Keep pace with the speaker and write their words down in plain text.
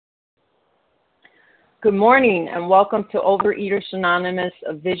Good morning and welcome to Overeaters Anonymous,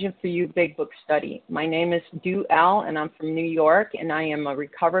 a Vision for You Big Book study. My name is Du L. and I'm from New York and I am a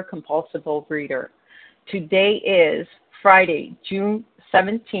recovered compulsive overeater. Today is Friday, June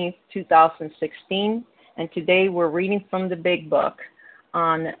 17th, 2016, and today we're reading from the Big Book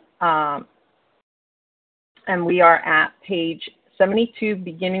and we are at page 72,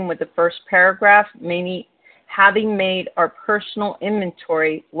 beginning with the first paragraph, meaning having made our personal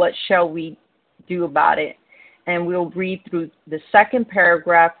inventory, what shall we do about it? And we'll read through the second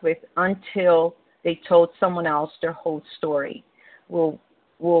paragraph with until they told someone else their whole story. We'll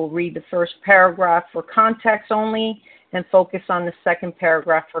read the first paragraph for context only and focus on the second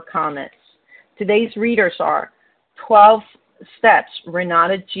paragraph for comments. Today's readers are 12 Steps,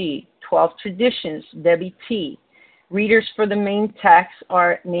 Renata G., 12 Traditions, Debbie T. Readers for the main text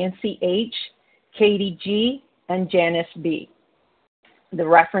are Nancy H., Katie G., and Janice B. The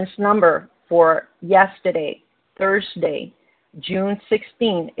reference number for yesterday, Thursday, June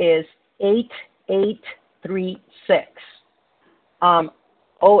 16, is 8836.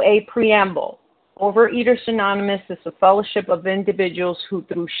 OA Preamble. Overeaters Anonymous is a fellowship of individuals who,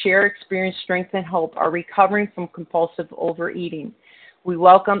 through shared experience, strength, and hope, are recovering from compulsive overeating. We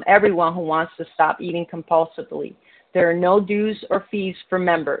welcome everyone who wants to stop eating compulsively. There are no dues or fees for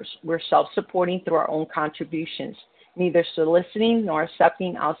members. We're self-supporting through our own contributions, neither soliciting nor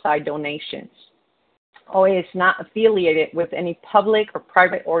accepting outside donations. OA is not affiliated with any public or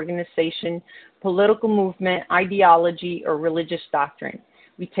private organization, political movement, ideology, or religious doctrine.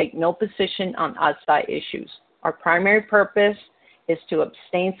 We take no position on outside issues. Our primary purpose is to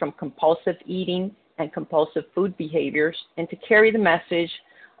abstain from compulsive eating and compulsive food behaviors and to carry the message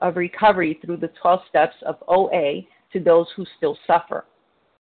of recovery through the 12 steps of OA to those who still suffer.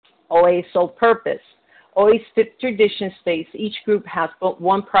 OA's sole purpose. OA's fifth tradition states each group has but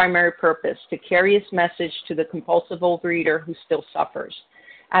one primary purpose, to carry its message to the compulsive overeater who still suffers.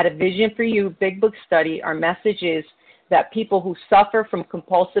 At a Vision for You Big Book study, our message is that people who suffer from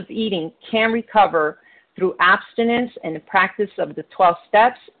compulsive eating can recover through abstinence and the practice of the 12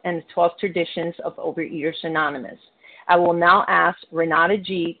 steps and the 12 traditions of Overeaters Anonymous. I will now ask Renata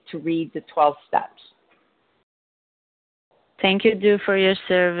G. to read the 12 steps. Thank you, Du, for your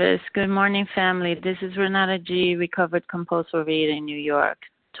service. Good morning, family. This is Renata G., recovered compulsive overeater in New York.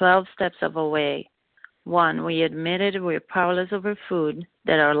 12 steps of OA. 1. We admitted we were powerless over food,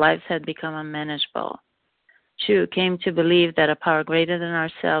 that our lives had become unmanageable. 2. Came to believe that a power greater than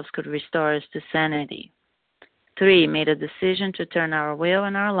ourselves could restore us to sanity. 3. Made a decision to turn our will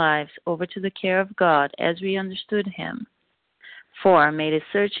and our lives over to the care of God as we understood Him. 4. Made a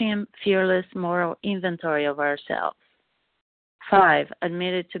searching and fearless moral inventory of ourselves. 5.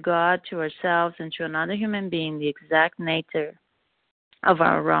 Admitted to God, to ourselves, and to another human being the exact nature of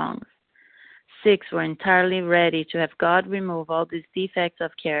our wrongs. 6. We're entirely ready to have God remove all these defects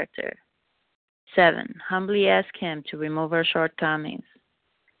of character. 7. Humbly asked Him to remove our shortcomings.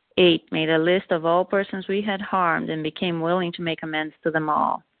 8. Made a list of all persons we had harmed and became willing to make amends to them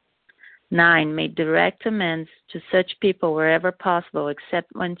all. 9. Made direct amends to such people wherever possible,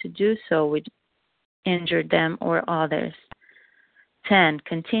 except when to do so would injure them or others. 10.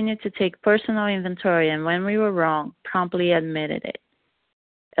 Continued to take personal inventory, and when we were wrong, promptly admitted it.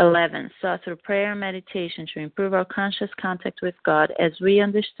 11. Sought through prayer and meditation to improve our conscious contact with God as we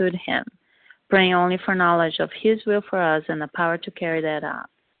understood Him, praying only for knowledge of His will for us and the power to carry that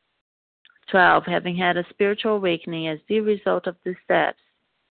out. 12. Having had a spiritual awakening as the result of these steps,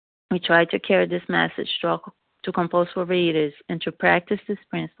 we try to carry this message to compulsive overeaters and to practice these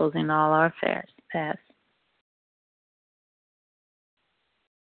principles in all our affairs. Pass.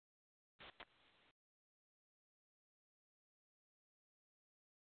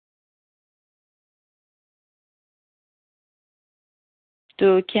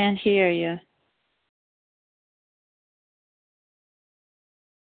 Du, can't hear you.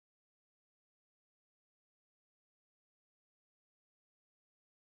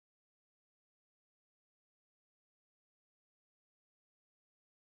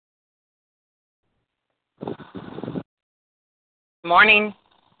 Morning.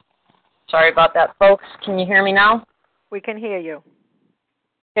 Sorry about that, folks. Can you hear me now? We can hear you.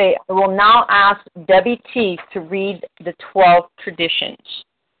 Okay, I will now ask Debbie T. to read the 12 traditions.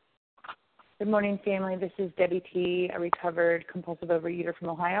 Good morning, family. This is Debbie T., a recovered compulsive overeater from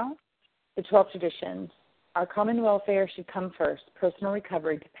Ohio. The 12 traditions. Our common welfare should come first. Personal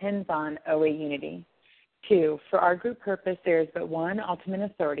recovery depends on OA unity. 2, for our group purpose, there is but one ultimate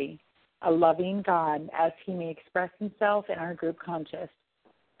authority, a loving God, as He may express Himself in our group conscious.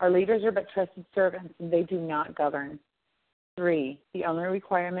 Our leaders are but trusted servants, and they do not govern. 3, the only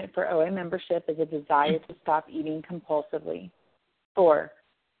requirement for OA membership is a desire to stop eating compulsively. 4,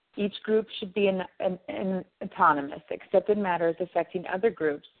 each group should be autonomous, except in matters affecting other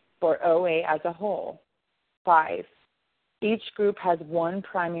groups or OA as a whole. 5, each group has one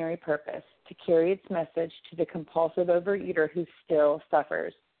primary purpose, to carry its message to the compulsive overeater who still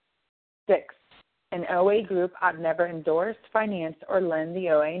suffers. 6, an OA group ought never endorse, finance, or lend the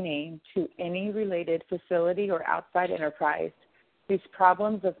OA name to any related facility or outside enterprise whose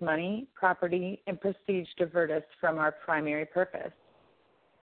problems of money, property, and prestige divert us from our primary purpose.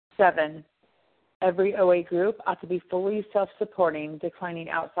 7, every OA group ought to be fully self-supporting, declining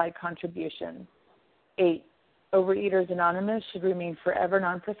outside contributions. 8, Overeaters Anonymous should remain forever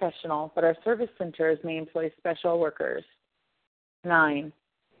non-professional, but our service centers may employ special workers. 9,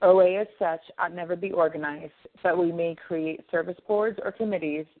 OA as such ought never be organized, but we may create service boards or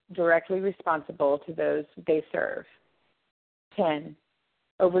committees directly responsible to those they serve. 10,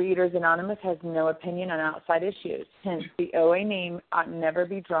 Overeaters Anonymous has no opinion on outside issues. Hence, the OA name ought never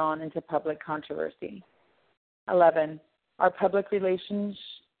be drawn into public controversy. 11, our public relations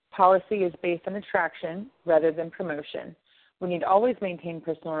policy is based on attraction rather than promotion. We need always maintain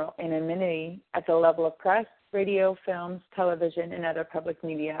personal anonymity at the level of press, radio, films, television, and other public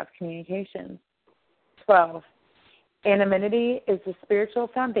media of communications. 12, anonymity is the spiritual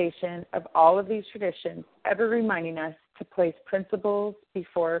foundation of all of these traditions, ever reminding us to place principles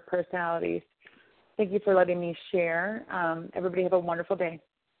before personalities. Thank you for letting me share. Everybody have a wonderful day.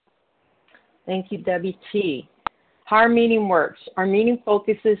 Thank you, Debbie T. How our meeting works. Our meeting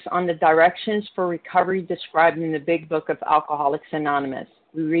focuses on the directions for recovery described in the Big Book of Alcoholics Anonymous.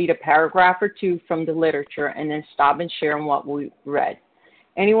 We read a paragraph or two from the literature and then stop and share on what we read.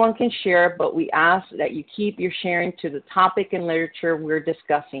 Anyone can share, but we ask that you keep your sharing to the topic and literature we're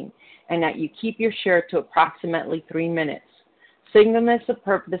discussing, and that you keep your share to approximately 3 minutes. Singleness of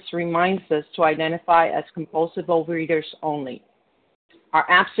purpose reminds us to identify as compulsive overeaters only. Our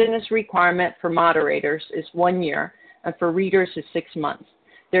abstinence requirement for moderators is 1 year, and for readers is 6 months.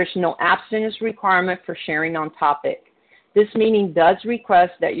 There's no abstinence requirement for sharing on topic. This meeting does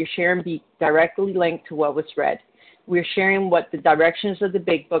request that your sharing be directly linked to what was read. We're sharing what the directions of the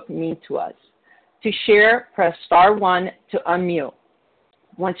Big Book mean to us. To share, press star 1 to unmute.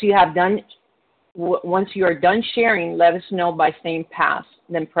 Once you are done sharing, let us know by saying pass.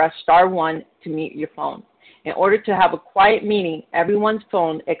 Then press star 1 to mute your phone. In order to have a quiet meeting, everyone's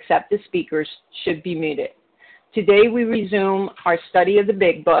phone except the speakers should be muted. Today we resume our study of the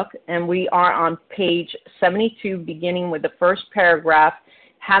Big Book, and we are on page 72, beginning with the first paragraph.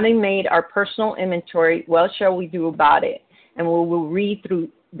 Having made our personal inventory, what shall we do about it? And we will read through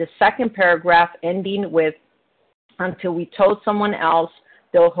the second paragraph, ending with, until we told someone else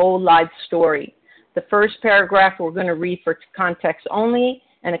the whole life story. The first paragraph we're going to read for context only,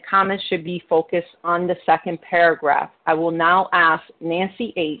 and the comments should be focused on the second paragraph. I will now ask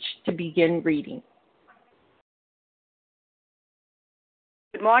Nancy H. to begin reading.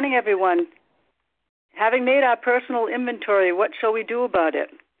 Good morning, everyone. Having made our personal inventory, what shall we do about it?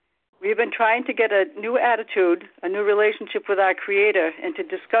 We have been trying to get a new attitude, a new relationship with our Creator, and to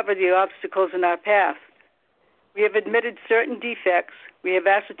discover the obstacles in our path. We have admitted certain defects. We have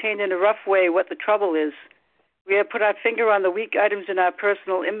ascertained in a rough way what the trouble is. We have put our finger on the weak items in our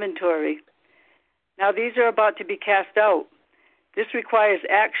personal inventory. Now these are about to be cast out. This requires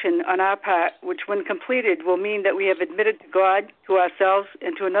action on our part, which when completed will mean that we have admitted to God, to ourselves,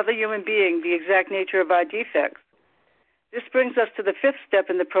 and to another human being the exact nature of our defects. This brings us to the fifth step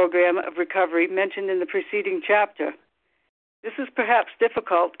in the program of recovery mentioned in the preceding chapter. This is perhaps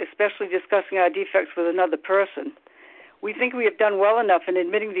difficult, especially discussing our defects with another person. We think we have done well enough in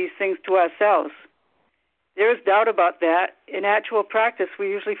admitting these things to ourselves. There is doubt about that. In actual practice, we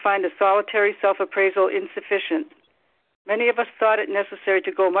usually find a solitary self-appraisal insufficient. Many of us thought it necessary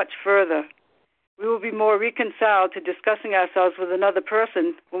to go much further. We will be more reconciled to discussing ourselves with another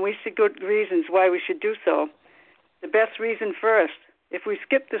person when we see good reasons why we should do so. The best reason first. If we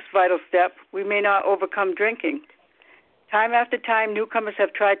skip this vital step, we may not overcome drinking. Time after time, newcomers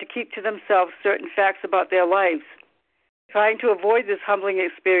have tried to keep to themselves certain facts about their lives. Trying to avoid this humbling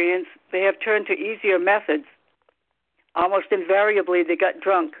experience, they have turned to easier methods. Almost invariably, they got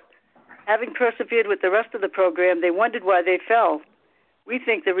drunk. Having persevered with the rest of the program, they wondered why they fell. We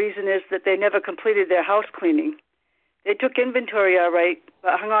think the reason is that they never completed their house cleaning. They took inventory all right,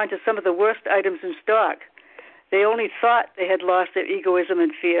 but hung on to some of the worst items in stock. They only thought they had lost their egoism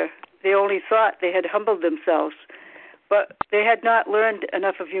and fear. They only thought they had humbled themselves. But they had not learned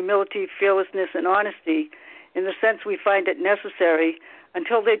enough of humility, fearlessness, and honesty in the sense we find it necessary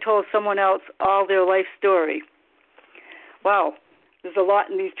until they told someone else all their life story. Wow, there's a lot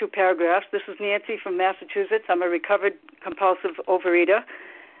in these 2 paragraphs. This is Nancy from Massachusetts. I'm a recovered compulsive overeater.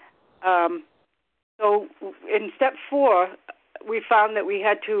 So in step 4, we found that we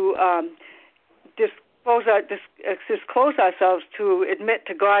had to disclose ourselves to admit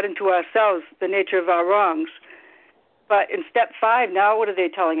to God and to ourselves the nature of our wrongs. But in step 5, now what are they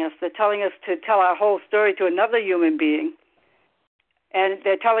telling us? They're telling us to tell our whole story to another human being. And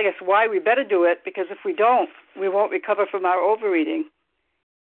they're telling us why we better do it, because if we don't, we won't recover from our overeating.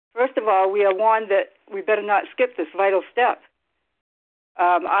 First of all, we are warned that we better not skip this vital step.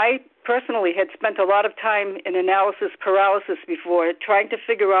 I personally had spent a lot of time in analysis paralysis before, trying to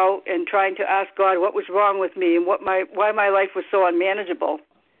figure out and trying to ask God what was wrong with me and why my life was so unmanageable.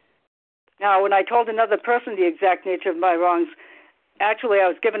 Now, when I told another person the exact nature of my wrongs, actually I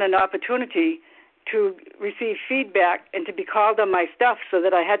was given an opportunity to receive feedback and to be called on my stuff, so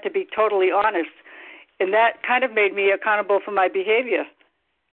that I had to be totally honest. And that kind of made me accountable for my behavior.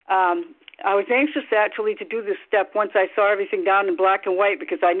 I was anxious actually to do this step once I saw everything down in black and white,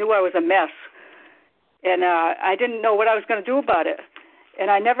 because I knew I was a mess. And I didn't know what I was going to do about it.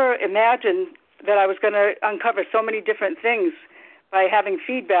 And I never imagined that I was going to uncover so many different things by having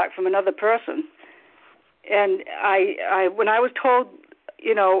feedback from another person. And I when I was told,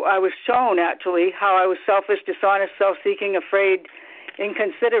 I was shown actually how I was selfish, dishonest, self-seeking, afraid,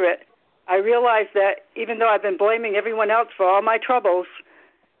 inconsiderate, I realized that even though I've been blaming everyone else for all my troubles,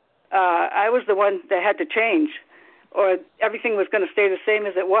 I was the one that had to change, or everything was going to stay the same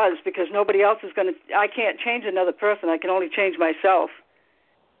as it was, because nobody else is going to. I can't change another person. I can only change myself.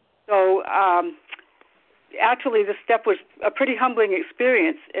 So actually, this step was a pretty humbling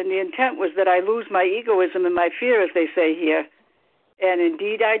experience, and the intent was that I lose my egoism and my fear, as they say here. And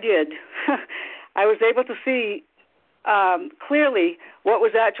indeed I did. I was able to see clearly what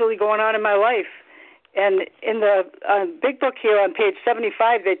was actually going on in my life. And in the big book here on page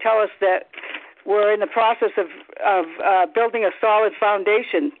 75, they tell us that we're in the process of building a solid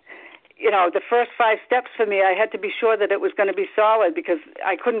foundation. The first 5 steps for me, I had to be sure that it was going to be solid, because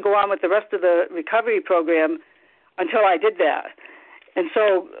I couldn't go on with the rest of the recovery program until I did that. And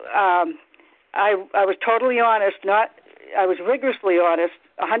so I was totally honest, I was rigorously honest,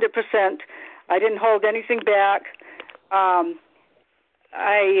 100%. I didn't hold anything back.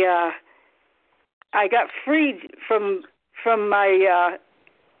 I got freed from my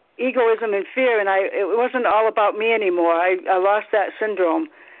egoism and fear, and it wasn't all about me anymore. I lost that syndrome,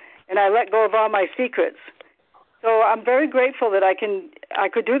 and I let go of all my secrets. So I'm very grateful that I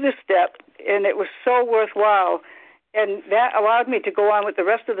could do this step, and it was so worthwhile. And that allowed me to go on with the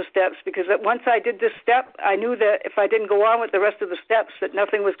rest of the steps, because once I did this step, I knew that if I didn't go on with the rest of the steps, that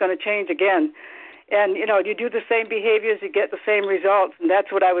nothing was going to change again. And, you do the same behaviors, you get the same results, and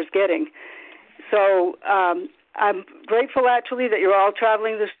that's what I was getting. So I'm grateful, actually, that you're all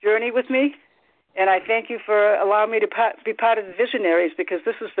traveling this journey with me, and I thank you for allowing me to be part of the visionaries, because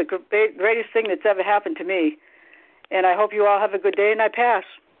this is the greatest thing that's ever happened to me. And I hope you all have a good day, and I pass.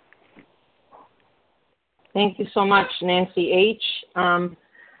 Thank you so much, Nancy H.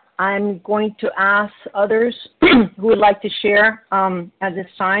 I'm going to ask others who would like to share at this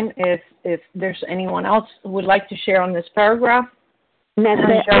time, if there's anyone else who would like to share on this paragraph.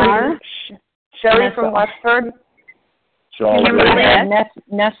 Nessa R. Sherry from Westford. Kimberly.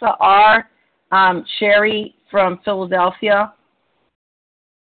 Nessa R. Sherry from Philadelphia.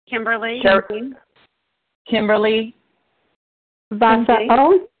 Kimberly. Kimberly. Vasa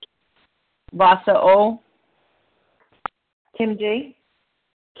O. Vasa O. Kim G.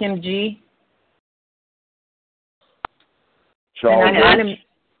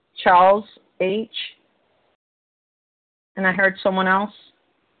 Charles H. And I heard someone else.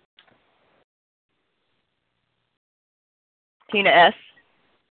 Tina S.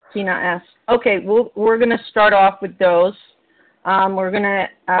 Okay, we're going to start off with those. We're going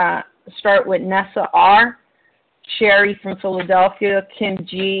to start with Nessa R. Sherry from Philadelphia. Kim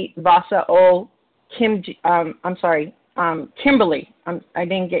G. Vasa O. Kimberly. I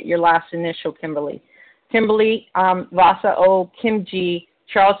didn't get your last initial, Kimberly. Kimberly, Vasa O, Kim G,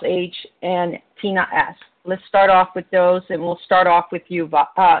 Charles H, and Tina S. Let's start off with those, and we'll start off with you,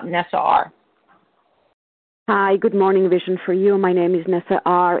 Nessa R. Hi, good morning, Vision for You. My name is Nessa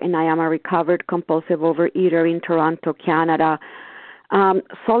R, and I am a recovered compulsive overeater in Toronto, Canada.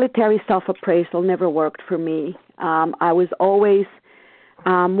 Solitary self-appraisal never worked for me. I was always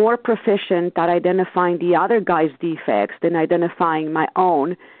more proficient at identifying the other guy's defects than identifying my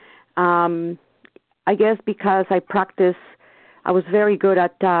own. I guess because I was very good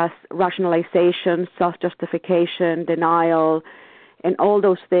at rationalization, self-justification, denial, and all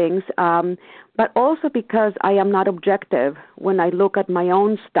those things, but also because I am not objective when I look at my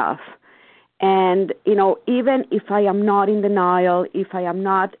own stuff. And, even if I am not in denial, if I am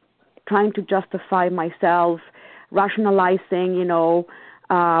not trying to justify myself, rationalizing,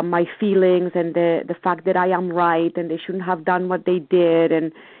 my feelings and the fact that I am right and they shouldn't have done what they did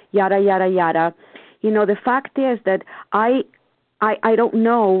and yada, yada, yada. The fact is that I don't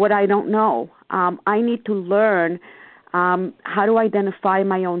know what I don't know. I need to learn how to identify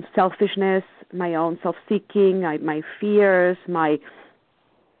my own selfishness, my own self-seeking, my fears, my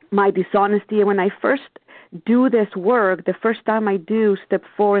dishonesty. And when I first do this work, the first time I do step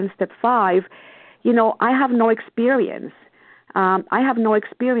 4 and step 5, I have no experience. And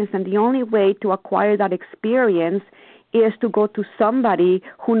the only way to acquire that experience is to go to somebody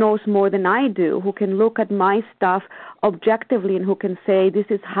who knows more than I do, who can look at my stuff objectively and who can say, this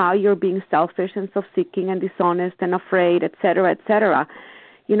is how you're being selfish and self-seeking and dishonest and afraid, et cetera, et cetera.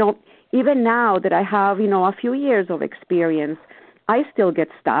 Even now that I have, a few years of experience, I still get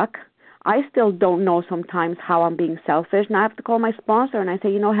stuck. I still don't know sometimes how I'm being selfish, and I have to call my sponsor and I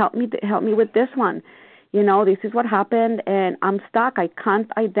say, help me with this one. This is what happened, and I'm stuck. I can't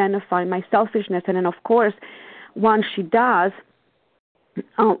identify my selfishness. And then, of course, once she does,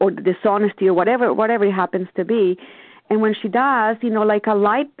 or the dishonesty or whatever it happens to be, and when she does, like a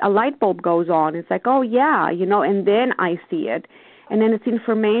light bulb goes on. It's like, oh yeah, and then I see it, and then it's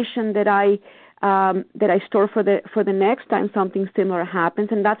information that I store for the next time something similar happens,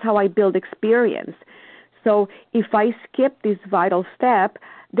 and that's how I build experience. So if I skip this vital step,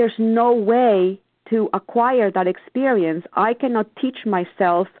 there's no way to acquire that experience. I cannot teach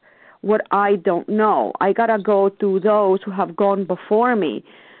myself what I don't know. I got to go to those who have gone before me,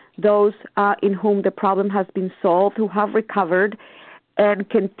 those in whom the problem has been solved, who have recovered and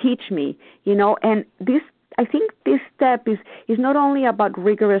can teach me, and I think this step is not only about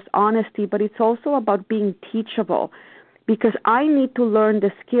rigorous honesty, but it's also about being teachable, because I need to learn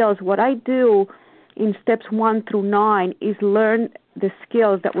the skills. What I do in steps 1 through 9 is learn the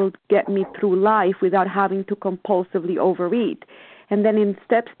skills that will get me through life without having to compulsively overeat. And then in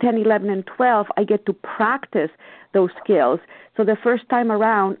steps 10, 11, and 12, I get to practice those skills. So the first time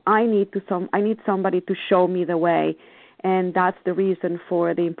around, I need somebody to show me the way. And that's the reason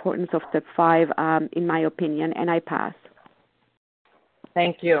for the importance of step 5, in my opinion, and I pass.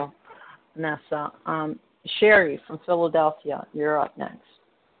 Thank you, Nessa. Sherry from Philadelphia, you're up next.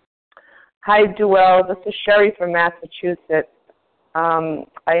 Hi, Duell. This is Sherry from Massachusetts. I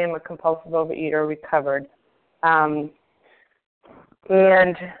am a compulsive overeater, recovered. And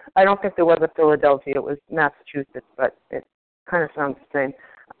I don't think there was a Philadelphia. It was Massachusetts, but it kind of sounds the same.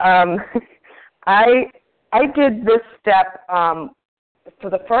 I did this step for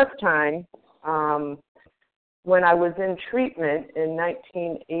the first time when I was in treatment in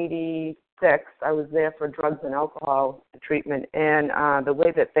 1986. I was there for drugs and alcohol treatment, and the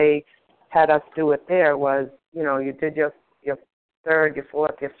way that they had us do it there was, you did your third, your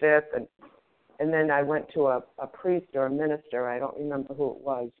fourth, your fifth, and then I went to a priest or a minister, I don't remember who it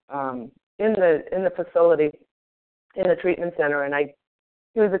was, in the facility, in the treatment center, and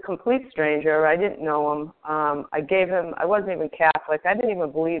he was a complete stranger. I didn't know him. I wasn't even Catholic. I didn't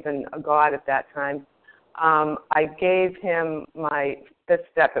even believe in a God at that time. I gave him my fifth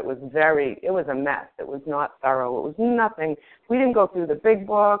step. It was a mess. It was not thorough. It was nothing. We didn't go through the big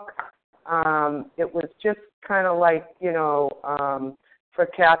book. It was just kind of like, for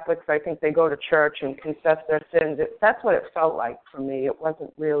Catholics, I think they go to church and confess their sins. That's what it felt like for me. It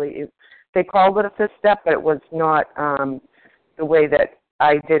wasn't really, they called it a fifth step, but it was not the way that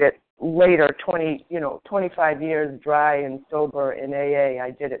I did it later, 25 years dry and sober in AA.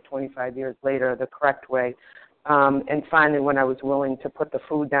 I did it 25 years later the correct way. And finally, when I was willing to put the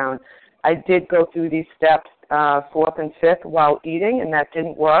food down, I did go through these steps, fourth and fifth, while eating, and that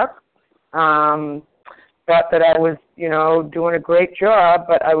didn't work. Thought that I was, doing a great job,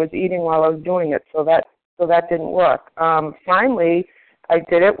 but I was eating while I was doing it, so that didn't work. Finally, I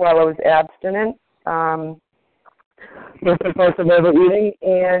did it while I was abstinent, with compulsive overeating,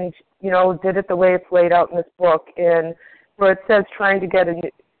 and did it the way it's laid out in this book, and where it says trying to get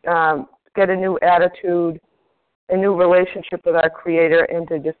a new attitude, a new relationship with our Creator, and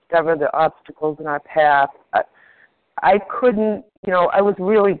to discover the obstacles in our path. I couldn't, I was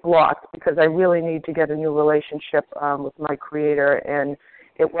really blocked because I really need to get a new relationship with my Creator, and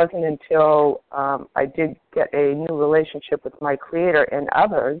it wasn't until I did get a new relationship with my Creator and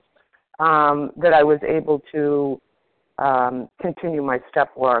others that I was able to continue my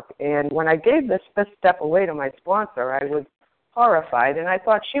step work. And when I gave this step away to my sponsor, I was horrified, and I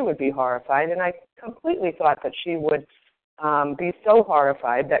thought she would be horrified, and I completely thought that she would be so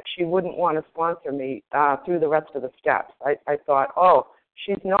horrified that she wouldn't want to sponsor me through the rest of the steps. I thought, oh,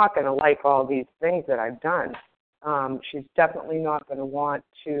 she's not going to like all these things that I've done. She's definitely not going to want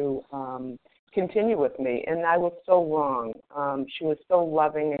to continue with me. And I was so wrong. She was so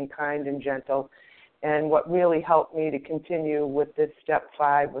loving and kind and gentle. And what really helped me to continue with this step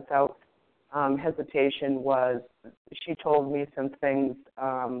 5 without hesitation was she told me some things,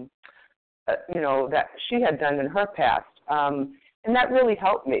 that she had done in her past. And that really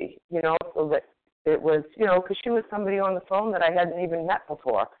helped me, so that it was, because she was somebody on the phone that I hadn't even met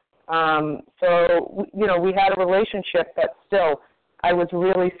before. So, we had a relationship, but still, I was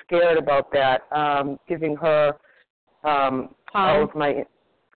really scared about that, giving her all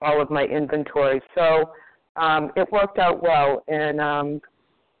of my inventory. So it worked out well, and I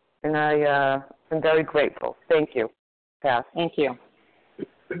am very grateful. Thank you. Pass. Thank you.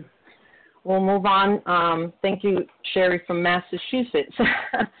 We'll move on. Thank you, Sherry from Massachusetts.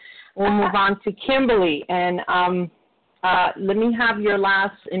 We'll move on to Kimberly, and let me have your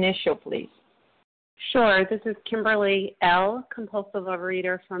last initial, please. Sure. This is Kimberly L., compulsive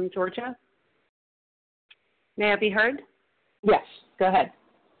overeater from Georgia. May I be heard? Yes, go ahead.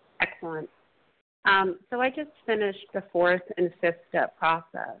 Excellent. So I just finished the 4th and 5th step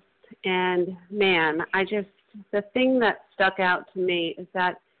process, and man, the thing that stuck out to me is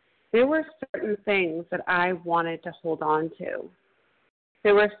that there were certain things that I wanted to hold on to.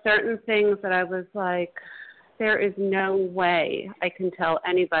 There were certain things that I was like, there is no way I can tell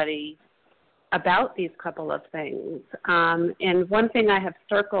anybody about these couple of things. And one thing I have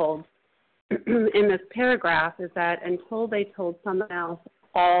circled in this paragraph is that until they told someone else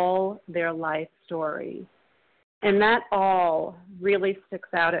all their life story. And that all really sticks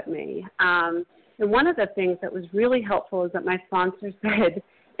out at me. And one of the things that was really helpful is that my sponsor said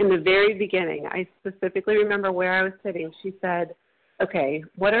in the very beginning, I specifically remember where I was sitting, she said, okay,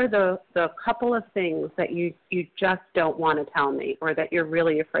 what are the couple of things that you just don't want to tell me or that you're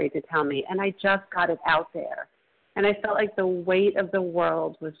really afraid to tell me? And I just got it out there. And I felt like the weight of the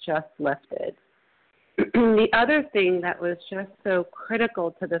world was just lifted. The other thing that was just so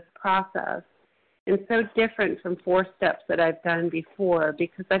critical to this process and so different from 4 steps that I've done before,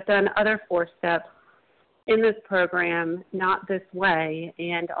 because I've done other 4 steps in this program, not this way,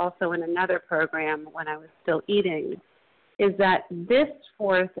 and also in another program when I was still eating, is that this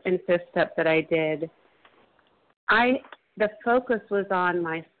 4th and 5th step that I did, the focus was on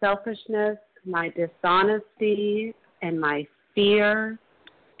my selfishness, my dishonesty, and my fear,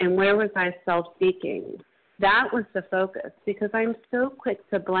 and where was I self-seeking. That was the focus, because I'm so quick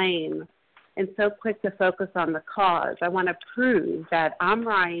to blame and so quick to focus on the cause. I want to prove that I'm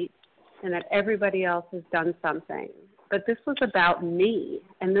right and that everybody else has done something. But this was about me,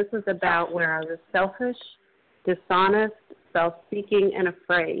 and this was about where I was selfish, dishonest, self-seeking, and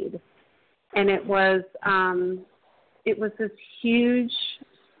afraid. And it was this huge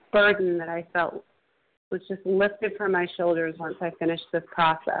burden that I felt was just lifted from my shoulders once I finished this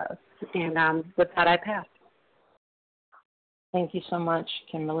process. And with that, I passed. Thank you so much,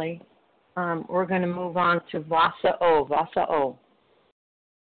 Kimberly. We're going to move on to Vasa O. Vasa O.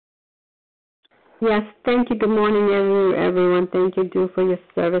 Yes, thank you. Good morning, everyone. Thank you, Drew, for your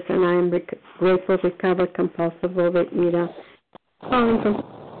service, and I am grateful, recovered, compulsive overeater. Calling from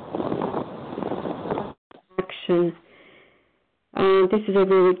action. This is a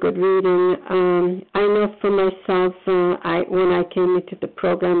really good reading. I know for myself, when I came into the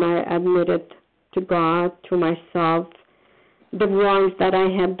program, I admitted to God, to myself, the wrongs that I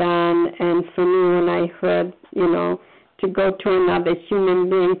had done, and for me, when I heard, to go to another human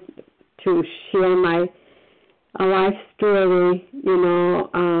being to share my life story, or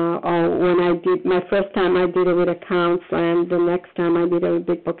when I did, my first time I did it with a counselor, and the next time I did it with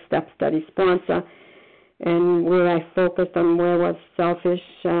Big Book Step Study sponsor, and where I focused on where was selfish,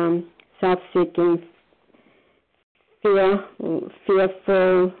 self-seeking,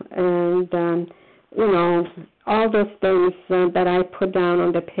 fearful, and, all those things that I put down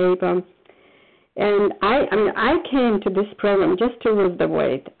on the paper. And I came to this program just to lose the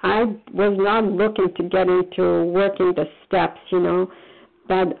weight. I was not looking to get into working the steps,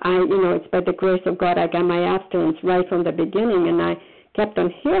 but it's by the grace of God I got my abstinence right from the beginning, and I kept on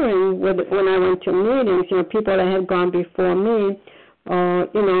hearing when I went to meetings, people that had gone before me,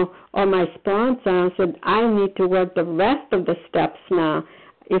 or my sponsor said, I need to work the rest of the steps now.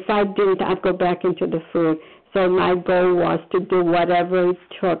 If I didn't, I'd go back into the food. So my goal was to do whatever it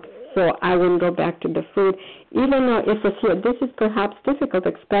took so I wouldn't go back to the food. Even though it was here, this is perhaps difficult,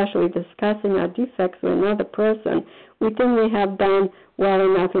 especially discussing our defects with another person. We think we have done well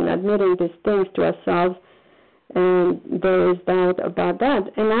enough in admitting these things to ourselves, And there is doubt about that.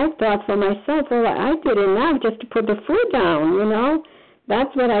 And I thought for myself, well, I did enough just to put the food down, you know.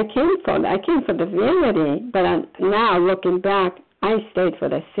 That's what I came for. I came for the vanity. But now, looking back, I stayed for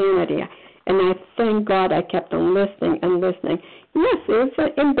the sanity. And I thank God I kept on listening and listening. Yes, it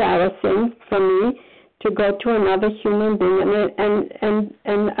was embarrassing for me to go to another human being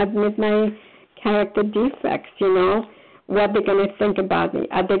and admit my character defects, you know. What they're going to think about me?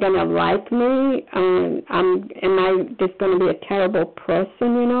 Are they going to like me? Am I just going to be a terrible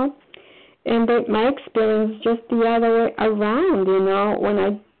person, you know? And my experience just the other way around, you know. When I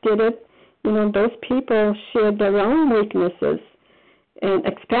did it, you know, those people shared their own weaknesses. And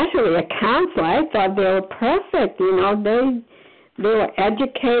especially a counselor, I thought they were perfect, you know. They were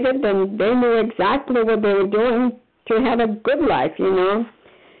educated and they knew exactly what they were doing to have a good life, you know.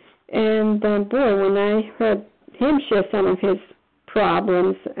 And boy, when I heard him share some of his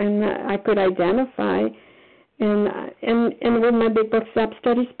problems, and I could identify, and with my Big Book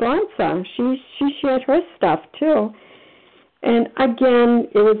Self-Study sponsor, she shared her stuff too. And again,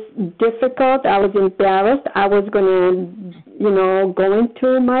 it was difficult. I was embarrassed. I was going to, you know, go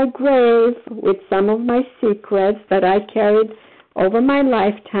into my grave with some of my secrets that I carried over my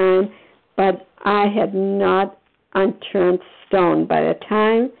lifetime, but I had not unturned stone. By the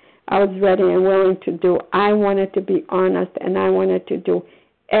time I was ready and willing to do, I wanted to be honest, and I wanted to do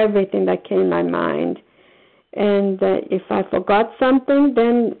everything that came in my mind. And if I forgot something,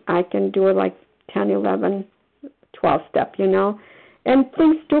 then I can do it like 10, 11, 12 step, you know. And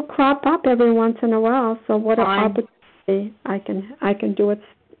things do crop up every once in a while, so what an opportunity. I can do it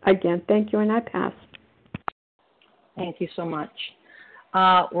again. Thank you, and I pass. Thank you so much.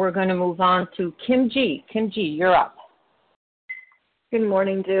 We're going to move on to Kim G. Kim G, you're up. Good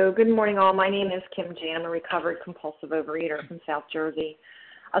morning, Dew. Good morning, all. My name is Kim G. I'm a recovered compulsive overeater from South Jersey.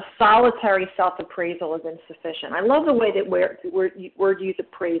 A solitary self-appraisal is insufficient. I love the way that word use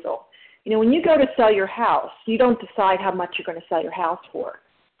appraisal. You know, when you go to sell your house, you don't decide how much you're going to sell your house for.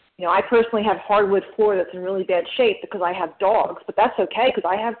 You know, I personally have hardwood floor that's in really bad shape because I have dogs, but that's okay because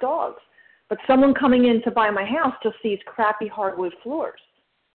I have dogs. But someone coming in to buy my house just sees crappy hardwood floors.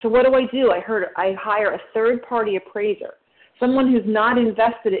 So what do? I hire a third-party appraiser, someone who's not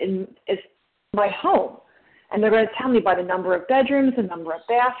invested in my home. And they're going to tell me by the number of bedrooms, the number of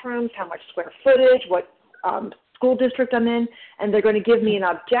bathrooms, how much square footage, what school district I'm in, and they're going to give me an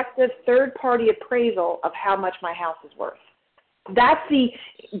objective third-party appraisal of how much my house is worth. That's the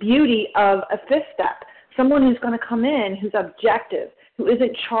beauty of a fifth step, someone who's going to come in who's objective, who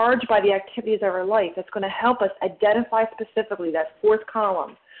isn't charged by the activities of our life, that's going to help us identify specifically that fourth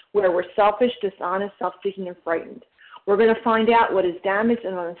column where we're selfish, dishonest, self-seeking, and frightened. We're going to find out what is damaged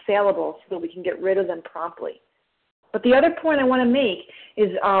and unassailable so that we can get rid of them promptly. But the other point I want to make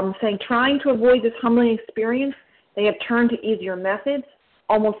is saying trying to avoid this humbling experience, they have turned to easier methods.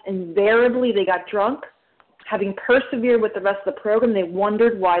 Almost invariably, they got drunk. Having persevered with the rest of the program, they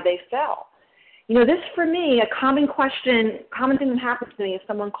wondered why they fell. You know, this for me, a common thing that happens to me is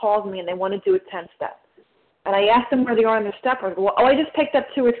someone calls me and they want to do a 10-step. And I ask them where they are on their step. I go, I just picked up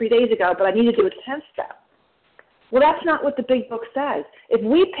 2 or 3 days ago, but I need to do a 10-step. Well, that's not what the Big Book says. If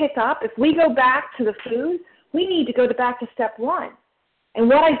we go back to the food, we need to go back to step 1. And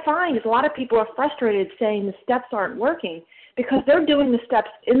what I find is a lot of people are frustrated saying the steps aren't working because they're doing the steps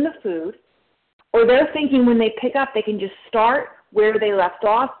in the food, or they're thinking when they pick up they can just start where they left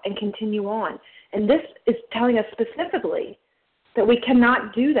off and continue on. And this is telling us specifically that we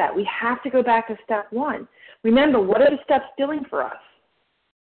cannot do that. We have to go back to step 1. Remember, what are the steps doing for us?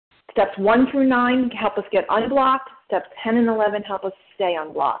 Steps 1 through 9 help us get unblocked. Steps 10 and 11 help us stay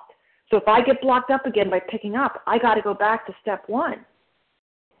unblocked. So if I get blocked up again by picking up, I got to go back to step 1.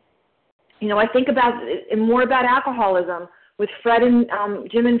 You know, I think more about alcoholism with Fred and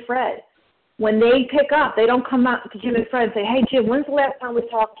Jim and Fred. When they pick up, they don't come out to Jim and Fred and say, hey, Jim, when's the last time we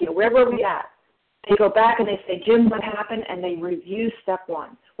talked to you? Where were we at? They go back and they say, Jim, what happened? And they review step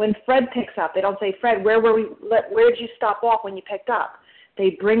 1. When Fred picks up, they don't say, Fred, where were we? Where did you stop off when you picked up?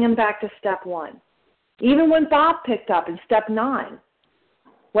 They bring him back to step 1. Even when Bob picked up in step 9,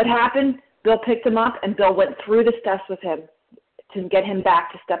 what happened? Bill picked him up, and Bill went through the steps with him to get him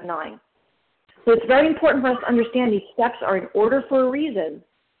back to step 9. So it's very important for us to understand these steps are in order for a reason,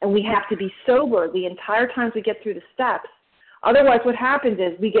 and we have to be sober the entire time we get through the steps. Otherwise, what happens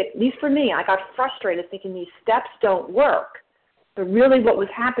is at least for me, I got frustrated thinking these steps don't work. But really what was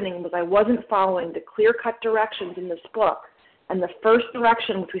happening was I wasn't following the clear-cut directions in this book. And the first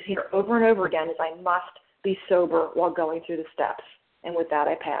direction, which we hear over and over again, is I must be sober while going through the steps. And with that,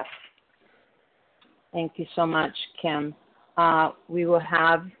 I pass. Thank you so much, Kim. We will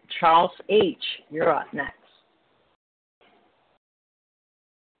have Charles H. You're up next.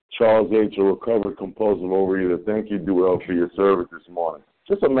 Charles H., a recovered compulsive overeater. Thank you, Duell, for your service this morning.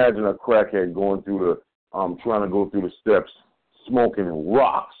 Just imagine a crackhead going through trying to go through the steps, smoking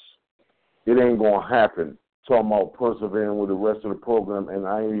rocks. It ain't going to happen. Talking about persevering with the rest of the program, and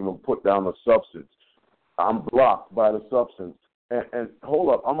I ain't even put down the substance. I'm blocked by the substance. And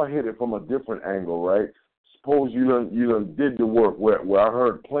hold up, I'm going to hit it from a different angle, right? Suppose you done did the work where I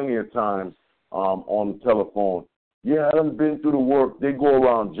heard plenty of times on the telephone, yeah, I done been through the work. They go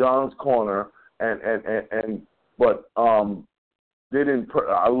around John's Corner, but they didn't.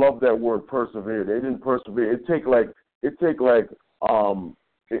 I love that word, persevere. They didn't persevere. It take like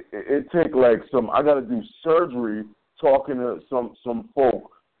some. I got to do surgery talking to some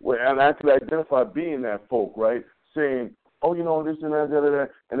folk, and I could identify being that folk, right? Saying, oh, this and that,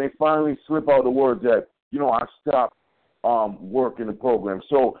 and they finally slip out the words that, I stopped working the program.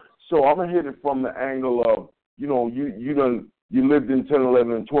 So I'm gonna hit it from the angle of, you lived in 10,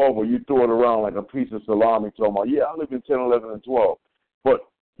 11, and 12, or you throw it around like a piece of salami, talking about, yeah, I lived in 10, 11, and 12, but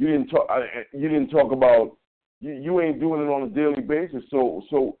you didn't talk about you ain't doing it on a daily basis. So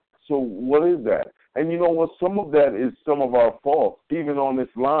what is that? And you know what? Some of that is some of our fault, even on this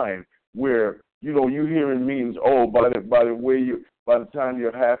line, where you hear in meetings, oh, by the time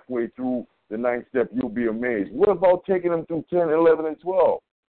you're halfway through the 9th step, you'll be amazed. What about taking them through 10, 11, and 12?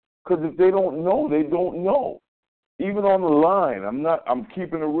 Because if they don't know, they don't know. Even on the line, I'm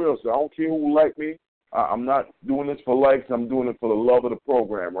keeping it real, so I don't care who like me. I'm not doing this for likes. I'm doing it for the love of the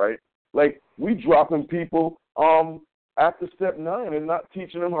program, right? Like, we dropping people after step 9 and not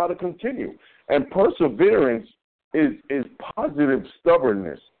teaching them how to continue. And perseverance is positive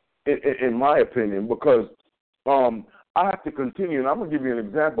stubbornness, in my opinion, because I have to continue. And I'm gonna give you an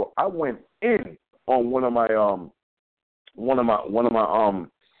example. I went in on one of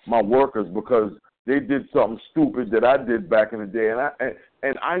my workers because they did something stupid that I did back in the day,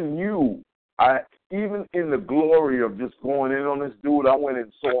 and I knew, even in the glory of just going in on this dude, I went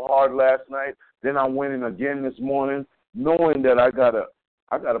in so hard last night. Then I went in again this morning, knowing that I gotta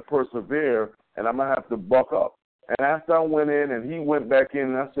persevere, and I'm gonna have to buck up. And after I went in, and he went back in,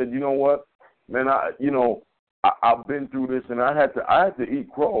 and I said, you know what, man, I've been through this, and I had to eat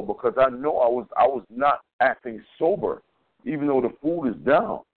crow because I know I was not acting sober, even though the food is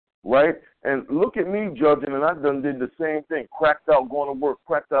down, right? And look at me judging, and I done did the same thing, cracked out going to work,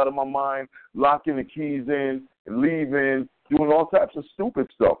 cracked out of my mind, locking the keys in, leaving, doing all types of stupid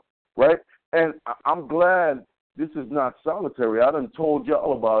stuff, right? And I'm glad this is not solitary. I done told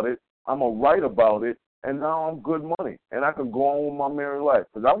y'all about it. I'm going to write about it, and now I'm good money, and I can go on with my married life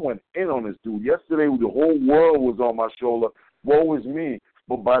because I went in on this dude. Yesterday, the whole world was on my shoulder. Woe is me.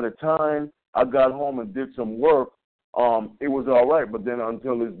 But by the time I got home and did some work, it was all right. But then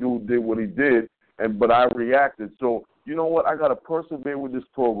until this dude did what he did, but I reacted. So you know what? I got to persevere with this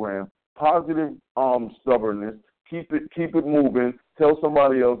program. Positive stubbornness. Keep it moving. Tell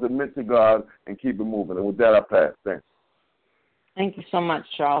somebody else. Admit to God and keep it moving. And with that, I pass. Thanks. Thank you so much,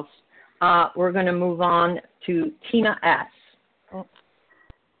 Charles. We're going to move on to Tina S. Oh.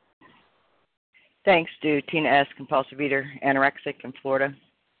 Thanks, Stu. Tina S., compulsive eater, anorexic in Florida.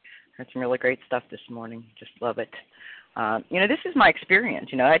 Heard some really great stuff this morning. Just love it. This is my experience.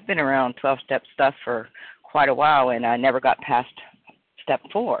 I'd been around 12-step stuff for quite a while, and I never got past step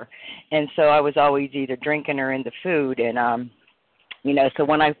 4. And so I was always either drinking or into food. And, so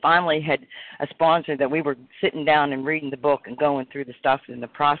when I finally had a sponsor that we were sitting down and reading the book and going through the stuff in the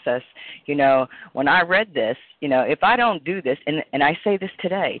process, when I read this, if I don't do this, and I say this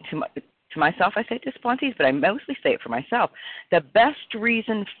today to myself, I say it to sponsees, but I mostly say it for myself. The best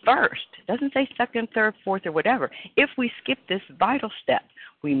reason first, it doesn't say second, third, fourth, or whatever. If we skip this vital step,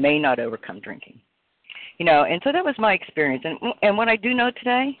 we may not overcome drinking. And so that was my experience. And what I do know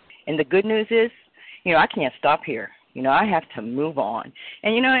today, and the good news is, I can't stop here. I have to move on.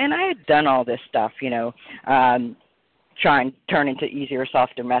 And, and I had done all this stuff, try and turn into easier,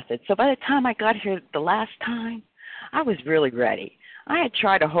 softer methods. So by the time I got here the last time, I was really ready. I had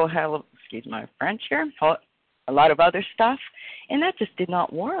tried a whole hell of, excuse my French here, a lot of other stuff, and that just did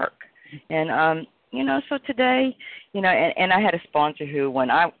not work. And, so today, and I had a sponsor who, when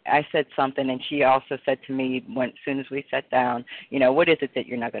I said something, and she also said to me as soon as we sat down, what is it that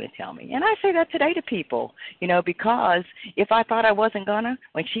you're not going to tell me? And I say that today to people, because if I thought I wasn't going to,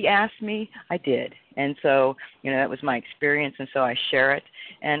 when she asked me, I did. And so, that was my experience, and so I share it.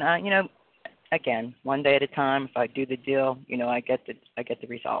 And, again, one day at a time, if I do the deal, I get the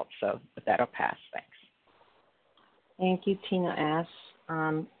results. So with that, I'll pass. Thanks. Thank you, Tina S.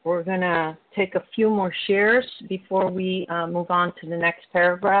 We're going to take a few more shares before we move on to the next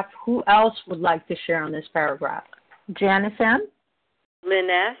paragraph. Who else would like to share on this paragraph? Janice M.? Lynn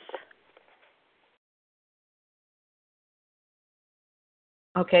S.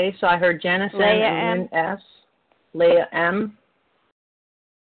 Okay, so I heard Janice M. Leah and M. Lynn S. Leah M.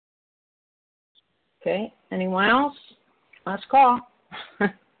 Okay, anyone else? Last call.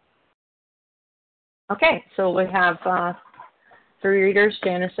 Okay, so we have 3 readers,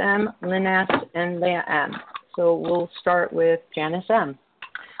 Janice M., Lynn S., and Leah M. So we'll start with Janice M.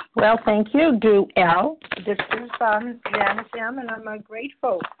 Well, thank you, Do L. This is Janice M., and I'm a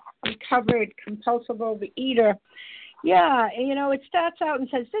grateful, recovered, compulsive overeater. Yeah, it starts out and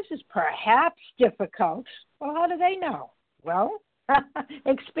says, this is perhaps difficult. Well, how do they know? Well,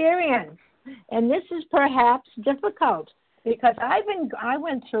 experience. And this is perhaps difficult because I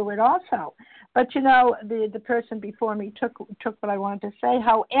went through it also. But, the person before me took what I wanted to say.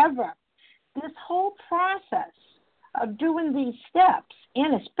 However, this whole process of doing these steps,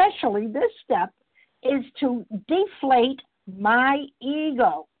 and especially this step, is to deflate my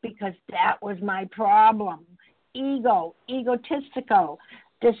ego, because that was my problem. Ego, egotistical,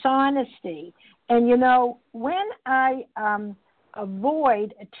 dishonesty. And, when I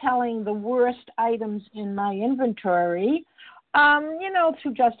avoid telling the worst items in my inventory,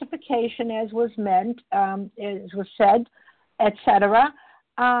 through justification, as was said, etc.,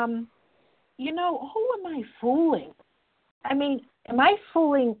 who am I fooling? I mean, am I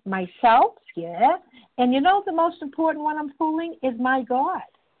fooling myself? Yeah. And the most important one I'm fooling is my God,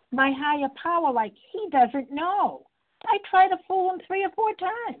 my higher power, like he doesn't know. I try to fool him 3 or 4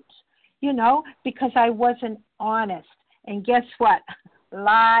 times, because I wasn't honest. And guess what?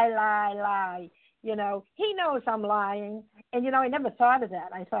 Lie. He knows I'm lying. And, I never thought of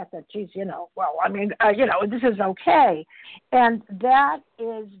that. I thought that, geez, this is okay. And that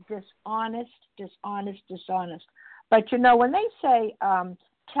is dishonest. But, when they say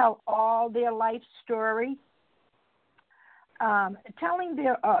tell all their life story, telling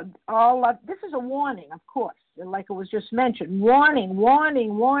their this is a warning, of course, like it was just mentioned. Warning.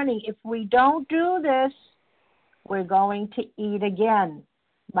 If we don't do this, we're going to eat again.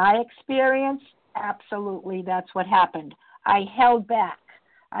 My experience, absolutely, that's what happened. I held back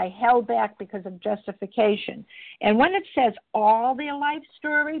because of justification. And when it says all their life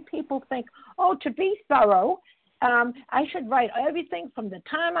story, people think, to be thorough, I should write everything from the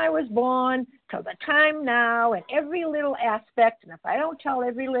time I was born till the time now and every little aspect. And if I don't tell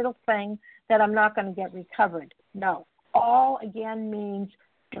every little thing, that I'm not going to get recovered. No. All, again, means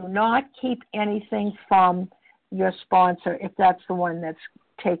do not keep anything from your sponsor if that's the one that's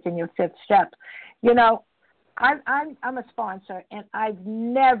taken your 5th step. I'm a sponsor, and I've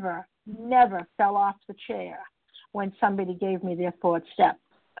never fell off the chair when somebody gave me their 4th step.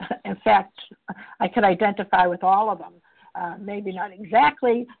 In fact, I could identify with all of them. Maybe not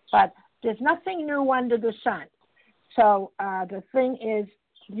exactly, but there's nothing new under the sun. So the thing is,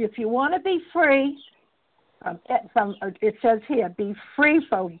 if you want to be free, it says here, be free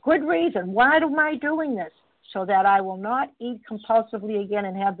for good reason. Why am I doing this? So that I will not eat compulsively again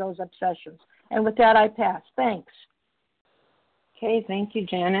and have those obsessions. And with that, I pass. Thanks. Okay, thank you,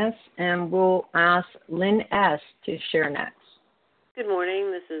 Janice. And we'll ask Lynn S. to share next. Good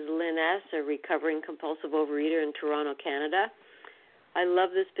morning. This is Lynn S., a recovering compulsive overeater in Toronto, Canada. I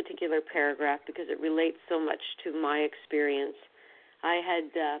love this particular paragraph because it relates so much to my experience. I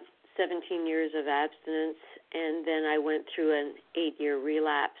had 17 years of abstinence, and then I went through an 8-year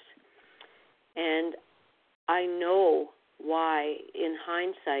relapse. And I know why, in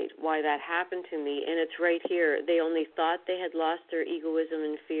hindsight, why that happened to me, and it's right here. They only thought they had lost their egoism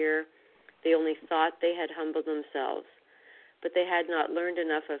and fear. They only thought they had humbled themselves, but they had not learned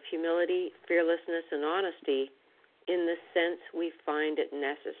enough of humility, fearlessness, and honesty in the sense we find it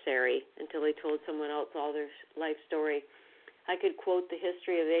necessary until they told someone else all their life story. I could quote the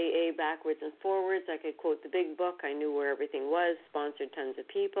history of AA backwards and forwards. I could quote the big book. I knew where everything was, sponsored tons of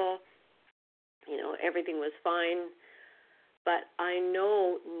people. Everything was fine. But I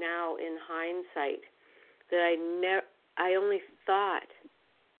know now in hindsight that I only thought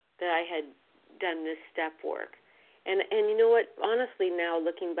that I had done this step work. And you know what? Honestly, now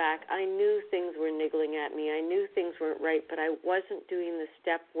looking back, I knew things were niggling at me. I knew things weren't right, but I wasn't doing the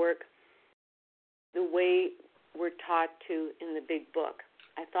step work the way we're taught to in the big book.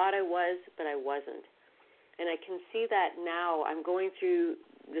 I thought I was, but I wasn't. And I can see that now. I'm going through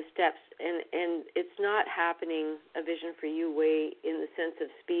the steps, and it's not happening a Vision for You way in the sense of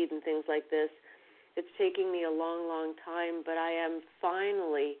speed and things like this. It's taking me a long, long time, but I am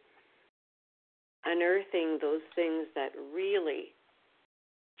finally unearthing those things that really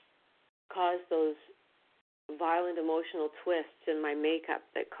cause those violent emotional twists in my makeup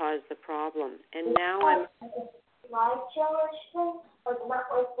that caused the problem. And now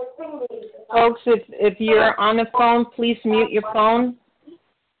Folks, if you're on the phone, please mute your phone.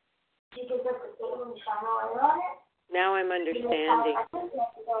 Now I'm understanding.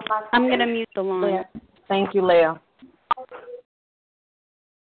 I'm going to mute the line. Thank you, Leah.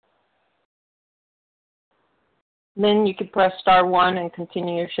 Lynn, you could press *1 and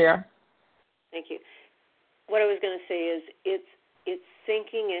continue your share. Thank you. What I was going to say is it's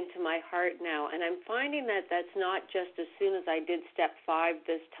sinking into my heart now, and I'm finding that that's not just as soon as I did step 5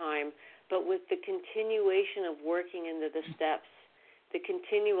 this time, but with the continuation of working into the steps, the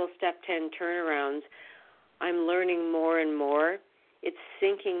continual step 10 turnarounds, I'm learning more and more. It's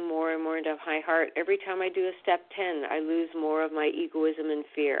sinking more and more into my heart. Every time I do a step 10, I lose more of my egoism and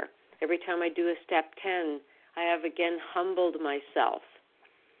fear. Every time I do a step 10, I have again humbled myself,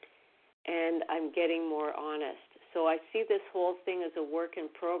 and I'm getting more honest. So I see this whole thing as a work in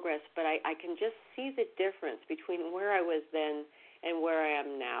progress, but I can just see the difference between where I was then and where I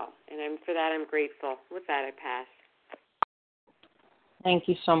am now. And for that, I'm grateful. With that, I pass. Thank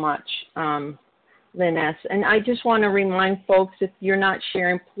you so much, Lynn S. And I just want to remind folks, if you're not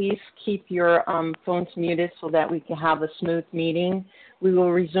sharing, please keep your phones muted so that we can have a smooth meeting. We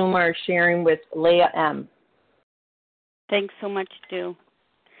will resume our sharing with Leah M. Thanks so much, Stu.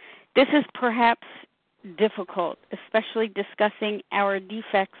 This is perhaps difficult, especially discussing our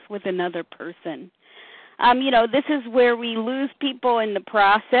defects with another person. This is where we lose people in the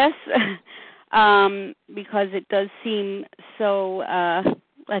process because it does seem so,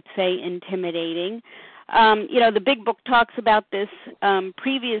 let's say, intimidating. The Big Book talks about this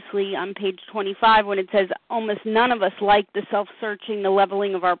previously on page 25 when it says, almost none of us like the self-searching, the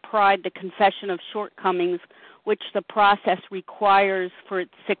leveling of our pride, the confession of shortcomings, which the process requires for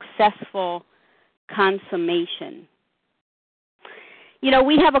its successful consummation.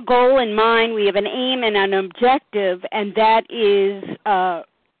 We have a goal in mind, we have an aim and an objective, and that is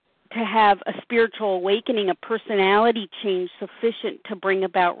to have a spiritual awakening, a personality change sufficient to bring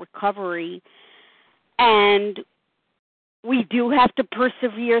about recovery. And we do have to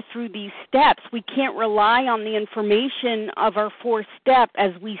persevere through these steps. We can't rely on the information of our 4th step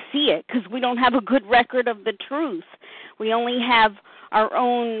as we see it because we don't have a good record of the truth. We only have our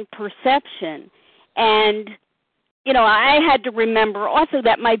own perception. And, I had to remember also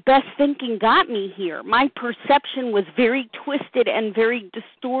that my best thinking got me here. My perception was very twisted and very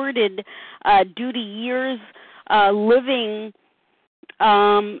distorted due to years living,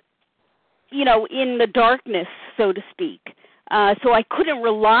 in the darkness, so to speak. So I couldn't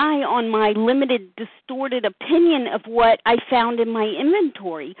rely on my limited, distorted opinion of what I found in my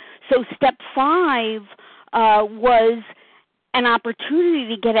inventory. So step 5 was an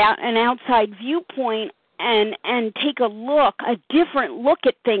opportunity to get out an outside viewpoint and take a different look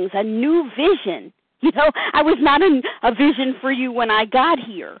at things, a new vision. I was not a vision for you when I got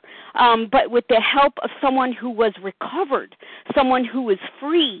here, but with the help of someone who was recovered, someone who was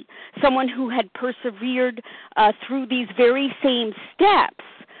free, someone who had persevered through these very same steps,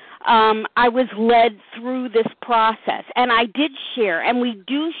 I was led through this process. And I did share, and we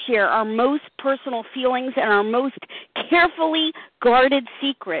do share, our most personal feelings and our most carefully guarded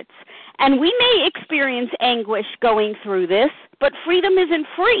secrets. And we may experience anguish going through this, but freedom isn't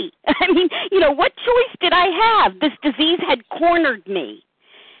free. I mean, what choice did I have? This disease had cornered me.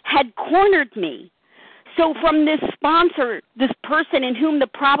 So from this sponsor, this person in whom the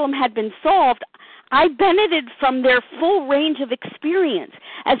problem had been solved, I benefited from their full range of experience.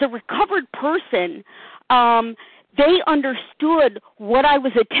 As a recovered person, they understood what I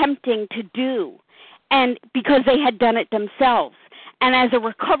was attempting to do, and because they had done it themselves. And as a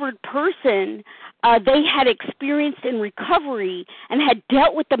recovered person, they had experienced in recovery and had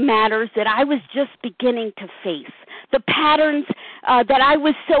dealt with the matters that I was just beginning to face. The patterns that I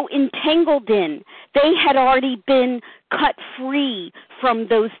was so entangled in, they had already been cut free from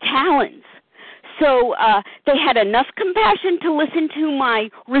those talons. So they had enough compassion to listen to my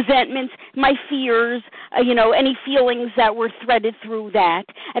resentments, my fears, any feelings that were threaded through that.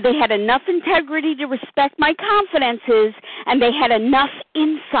 And they had enough integrity to respect my confidences, and they had enough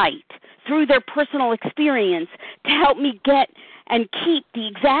insight through their personal experience to help me get and keep the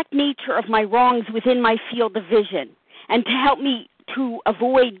exact nature of my wrongs within my field of vision, and to help me to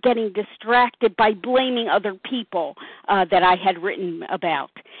avoid getting distracted by blaming other people that I had written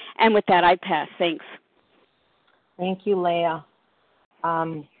about. And with that, I pass. Thanks. Thank you, Leah.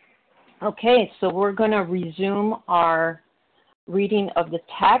 Okay, so we're going to resume our reading of the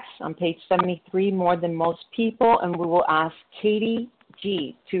text on page 73, More Than Most People, and we will ask Katie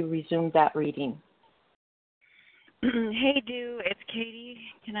G. to resume that reading. Hey, Du, it's Katie.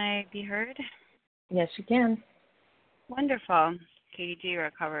 Can I be heard? Yes, you can. Wonderful. KDG,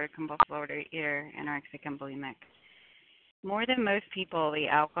 recovered compulsive overeater, anorexic, and bulimic. More than most people, the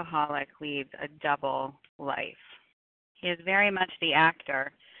alcoholic leads a double life. He is very much the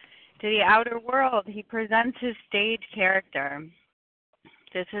actor. To the outer world, he presents his stage character.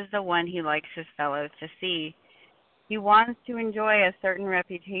 This is the one he likes his fellows to see. He wants to enjoy a certain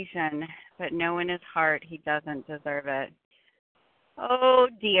reputation, but know in his heart he doesn't deserve it. Oh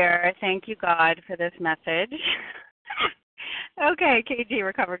dear, thank you God for this message. Okay, KG,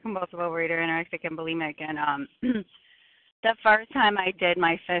 recovered compulsive overeater, anorexic, and bulimic. And the first time I did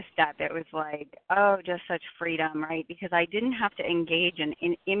my fifth step, it was like, oh, just such freedom, right? Because I didn't have to engage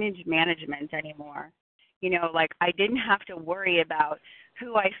in image management anymore. You know, like I didn't have to worry about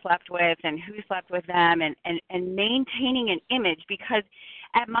who I slept with and who slept with them and maintaining an image, because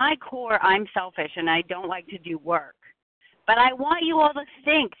at my core, I'm selfish and I don't like to do work. But I want you all to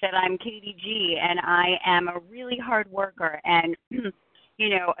think that I'm KDG and I am a really hard worker and, you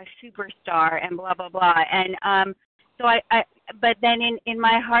know, a superstar and blah, blah, blah. And so but then in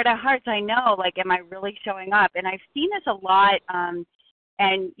my heart of hearts, I know, like, am I really showing up? And I've seen this a lot.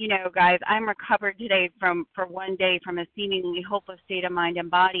 And, you know, guys, I'm recovered today for one day from a seemingly hopeless state of mind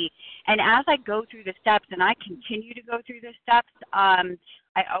and body. And as I go through the steps, and I continue to go through the steps,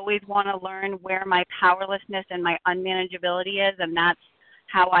 I always want to learn where my powerlessness and my unmanageability is, and that's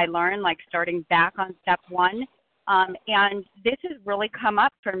how I learn, like starting back on step one. And this has really come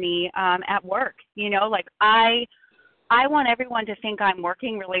up for me at work. You know, like I want everyone to think I'm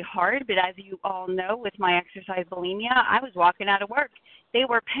working really hard, but as you all know, with my exercise bulimia, I was walking out of work. They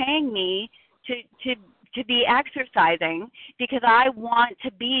were paying me to be exercising because I want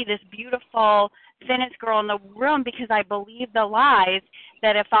to be this beautiful, thinnest girl in the room, because I believe the lies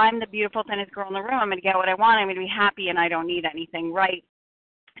that if I'm the beautiful, thinnest girl in the room, I'm going to get what I want, I'm going to be happy, and I don't need anything, right?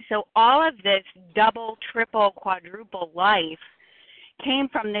 So all of this double, triple, quadruple life came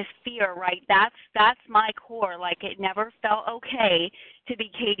from this fear, right? That's my core. Like, it never felt okay to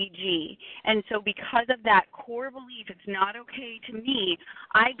be KDG. And so because of that core belief, it's not okay to me,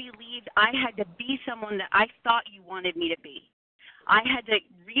 I believed I had to be someone that I thought you wanted me to be. I had to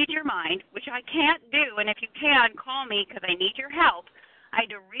read your mind, which I can't do, and if you can, call me because I need your help. I had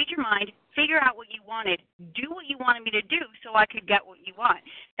to read your mind, figure out what you wanted, do what you wanted me to do so I could get what you want.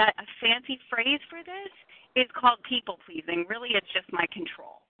 That a fancy phrase for this is called people pleasing. Really, it's just my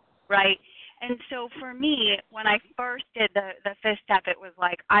control, right? And so for me, when I first did the fifth step, it was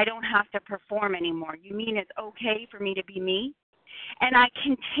like, I don't have to perform anymore. You mean it's okay for me to be me? And I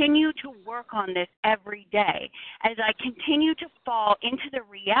continue to work on this every day as I continue to fall into the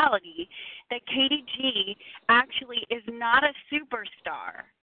reality that KDG actually is not a superstar,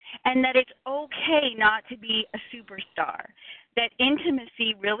 and that it's okay not to be a superstar, that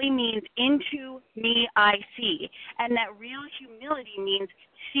intimacy really means into me I see, and that real humility means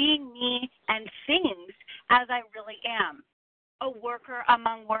seeing me and things as I really am. A worker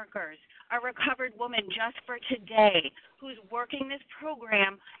among workers, a recovered woman just for today who's working this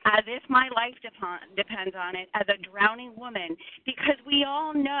program as if my life depends on it, as a drowning woman, because we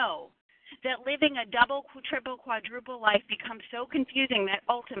all know that living a double, triple, quadruple life becomes so confusing that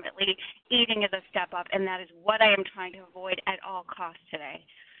ultimately eating is a step up, and that is what I am trying to avoid at all costs today.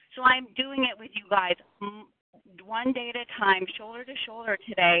 So I'm doing it with you guys one day at a time, shoulder to shoulder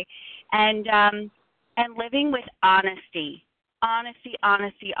today, and living with honesty. Honesty,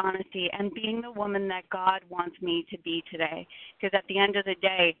 and being the woman that God wants me to be today. Because at the end of the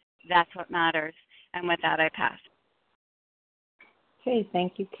day, that's what matters. And with that, I pass. Okay,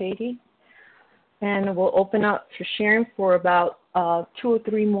 thank you, Katie. And we'll open up for sharing for about 2 or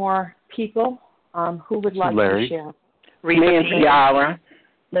 3 more people. Who would like to share? Reva Ciara.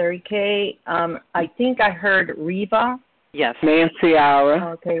 Larry K. I think I heard Reva. Yes. Nancy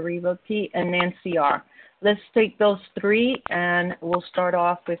R. Okay, Reva P. and Nancy R. Let's take those 3, and we'll start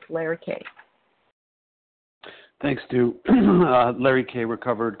off with Larry K. Thanks, Stu. Larry K.,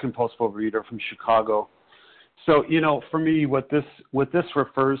 recovered compulsive overeater from Chicago. So, you know, for me, what this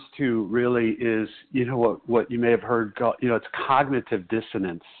refers to really is, you know, what you may have heard, you know, it's cognitive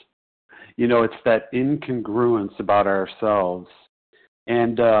dissonance. You know, it's that incongruence about ourselves.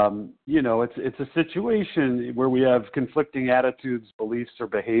 And, you know, it's a situation where we have conflicting attitudes, beliefs, or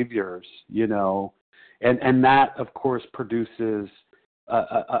behaviors, you know, and that, of course, produces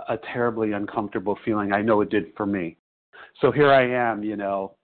a terribly uncomfortable feeling. I know it did for me. So here I am, you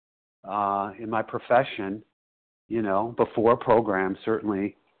know, in my profession, you know, before a program,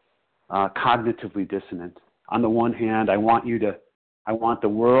 certainly cognitively dissonant. On the one hand, I want the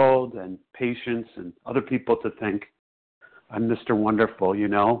world and patients and other people to think I'm Mr. Wonderful, you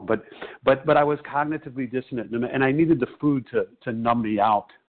know. But I was cognitively dissonant, and I needed the food to numb me out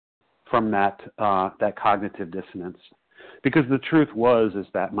from that cognitive dissonance. Because the truth is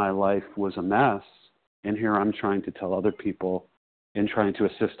that my life was a mess, and here I'm trying to tell other people and trying to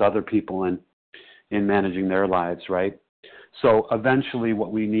assist other people in managing their lives, right? So eventually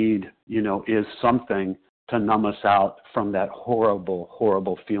what we need, you know, is something to numb us out from that horrible,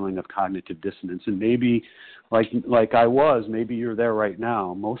 horrible feeling of cognitive dissonance. And maybe like I was, maybe you're there right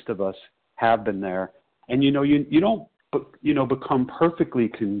now. Most of us have been there. And, you know, you don't, you know, become perfectly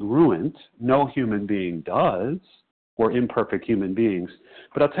congruent. No human being does. We're imperfect human beings.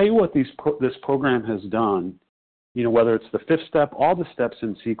 But I'll tell you what this program has done, you know, whether it's the 5th step, all the steps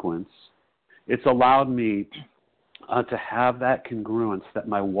in sequence, it's allowed me to have that congruence, that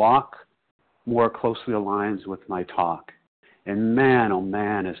my walk more closely aligns with my talk. And man, oh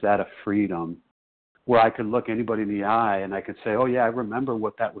man, is that a freedom where I could look anybody in the eye and I could say, oh yeah, I remember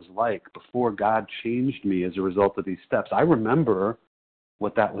what that was like before God changed me as a result of these steps. I remember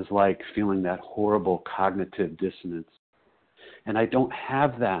what that was like, feeling that horrible cognitive dissonance. And I don't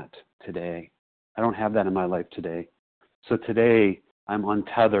have that today. I don't have that in my life today. So today I'm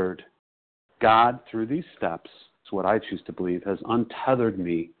untethered. God, through these steps, it's what I choose to believe, has untethered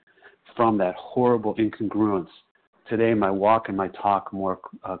me from that horrible incongruence. Today my walk and my talk more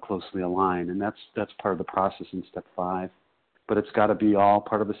closely align, and that's part of the process in step 5. But it's got to be all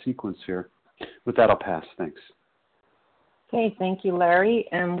part of the sequence here. With that, I'll pass. Thanks. Okay, thank you, Larry,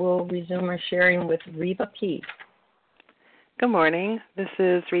 and we'll resume our sharing with Reva P. Good morning. This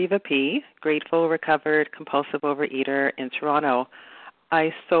is Reva P., grateful, recovered, compulsive overeater in Toronto.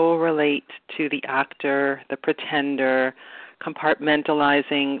 I so relate to the actor, the pretender,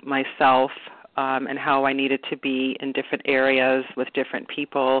 compartmentalizing myself and how I needed to be in different areas with different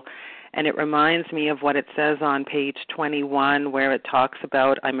people. And it reminds me of what it says on page 21 where it talks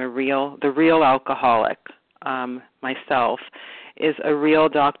about the real alcoholic, myself, is a real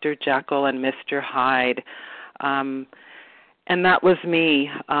Dr. Jekyll and Mr. Hyde. And that was me.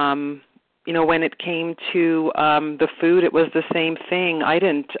 You know, when it came to the food, it was the same thing. I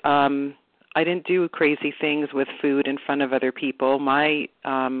didn't do crazy things with food in front of other people. My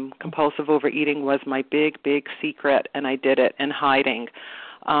compulsive overeating was my big, big secret, and I did it in hiding.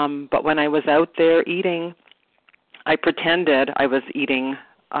 But when I was out there eating, I pretended I was eating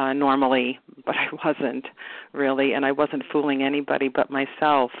normally, but I wasn't really, and I wasn't fooling anybody but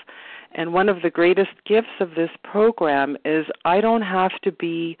myself. And one of the greatest gifts of this program is I don't have to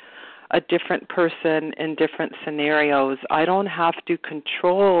be a different person in different scenarios. I don't have to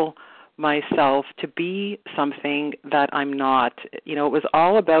control myself to be something that I'm not. You know, it was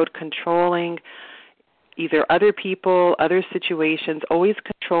all about controlling either other people, other situations, always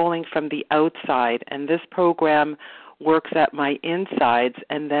controlling from the outside. And this program works at my insides,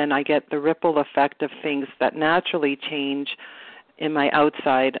 and then I get the ripple effect of things that naturally change in my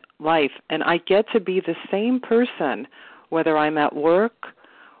outside life. And I get to be the same person, whether I'm at work,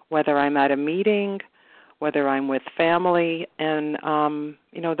 whether I'm at a meeting, whether I'm with family. And,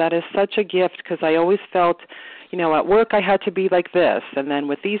 you know, that is such a gift because I always felt, you know, at work I had to be like this, and then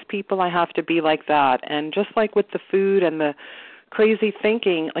with these people I have to be like that. And just like with the food and the crazy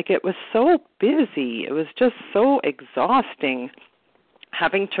thinking, like it was so busy. It was just so exhausting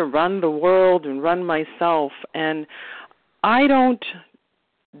having to run the world and run myself. And I don't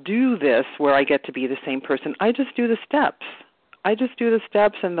do this where I get to be the same person. I just do the steps. I just do the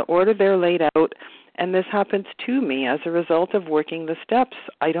steps in the order they're laid out, and this happens to me as a result of working the steps.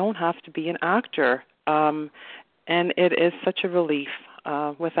 I don't have to be an actor, and it is such a relief.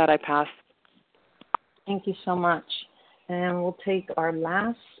 With that, I pass. Thank you so much. And we'll take our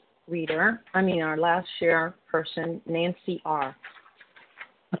last share person, Nancy R.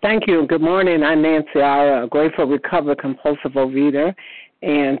 Thank you. Good morning. I'm Nancy R., a grateful, recovered, compulsive overeater,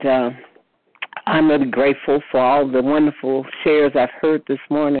 and I'm really grateful for all the wonderful shares I've heard this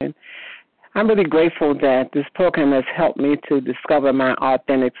morning. I'm really grateful that this program has helped me to discover my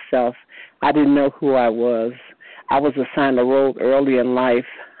authentic self. I didn't know who I was. I was assigned a role early in life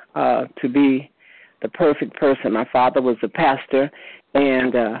to be the perfect person. My father was a pastor,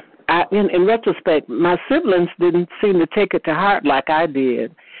 and in retrospect, my siblings didn't seem to take it to heart like I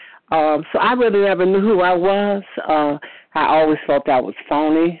did. So I really never knew who I was. I always felt I was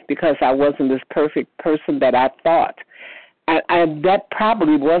phony because I wasn't this perfect person that I thought. That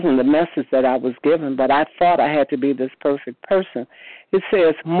probably wasn't the message that I was given, but I thought I had to be this perfect person. It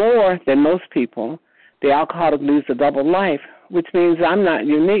says more than most people, the alcoholic leads a double life, which means I'm not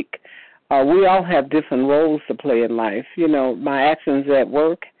unique. We all have different roles to play in life. You know, my actions at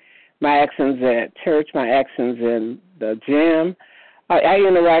work, my actions at church, my actions in the gym. I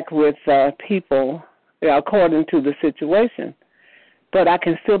interact with people according to the situation. But I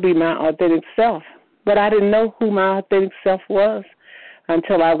can still be my authentic self. But I didn't know who my authentic self was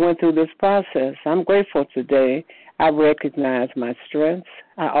until I went through this process. I'm grateful today. I recognize my strengths.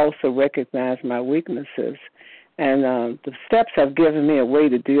 I also recognize my weaknesses. And the steps have given me a way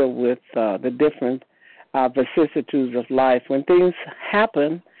to deal with the different vicissitudes of life. When things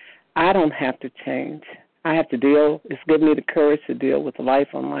happen, I don't have to change. I have to deal. It's given me the courage to deal with life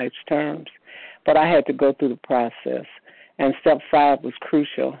on life's terms. But I had to go through the process. And step 5 was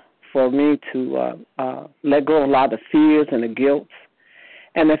crucial for me to let go of a lot of fears and the guilt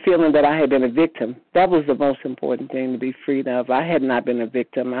and the feeling that I had been a victim. That was the most important thing to be freed of. I had not been a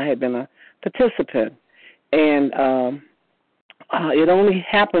victim. I had been a participant. And it only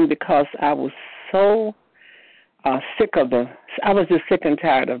happened because I was so sick of I was just sick and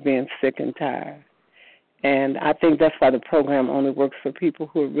tired of being sick and tired. And I think that's why the program only works for people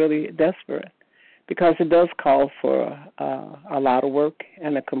who are really desperate, because it does call for a lot of work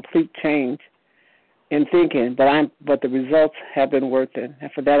and a complete change in thinking. But the results have been worth it,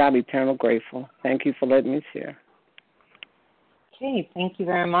 and for that I'm eternally grateful. Thank you for letting me share. Okay, thank you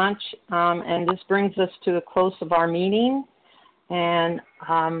very much. And this brings us to the close of our meeting. And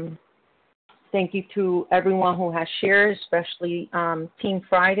thank you to everyone who has shared, especially Team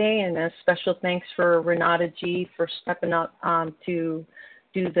Friday, and a special thanks for Renata G. for stepping up to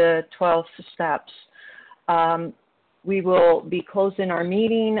do the 12 steps. We will be closing our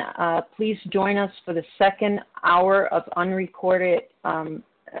meeting. Please join us for the second hour of unrecorded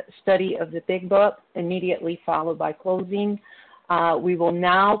study of the Big Book, immediately followed by closing. We will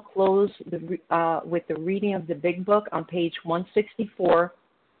now close with the reading of the Big Book on page 164,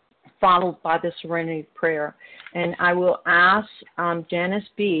 followed by the Serenity Prayer. And I will ask Janice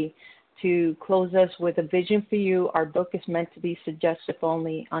B. to close us with a vision for you. Our book is meant to be suggestive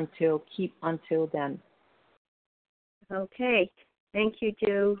only until then. Okay. Thank you,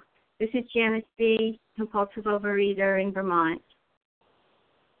 Dew. This is Janice B., compulsive overeater in Vermont.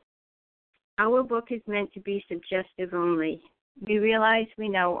 Our book is meant to be suggestive only. We realize we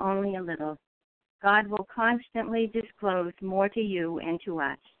know only a little. God will constantly disclose more to you and to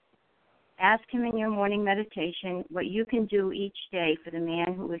us. Ask him in your morning meditation what you can do each day for the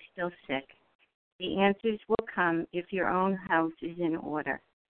man who is still sick. The answers will come if your own house is in order.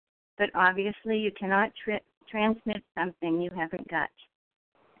 But obviously you cannot transmit something you haven't got.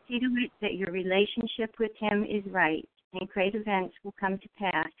 See to it that your relationship with him is right, and great events will come to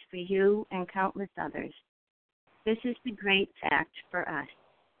pass for you and countless others. This is the great fact for us.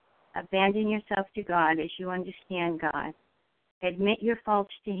 Abandon yourself to God as you understand God. Admit your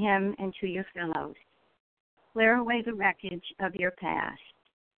faults to him and to your fellows. Clear away the wreckage of your past.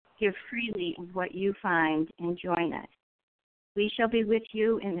 Give freely of what you find and join us. We shall be with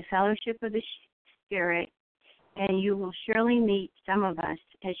you in the fellowship of the Spirit, and you will surely meet some of us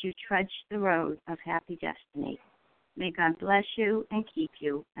as you trudge the road of happy destiny. May God bless you and keep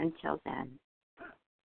you until then.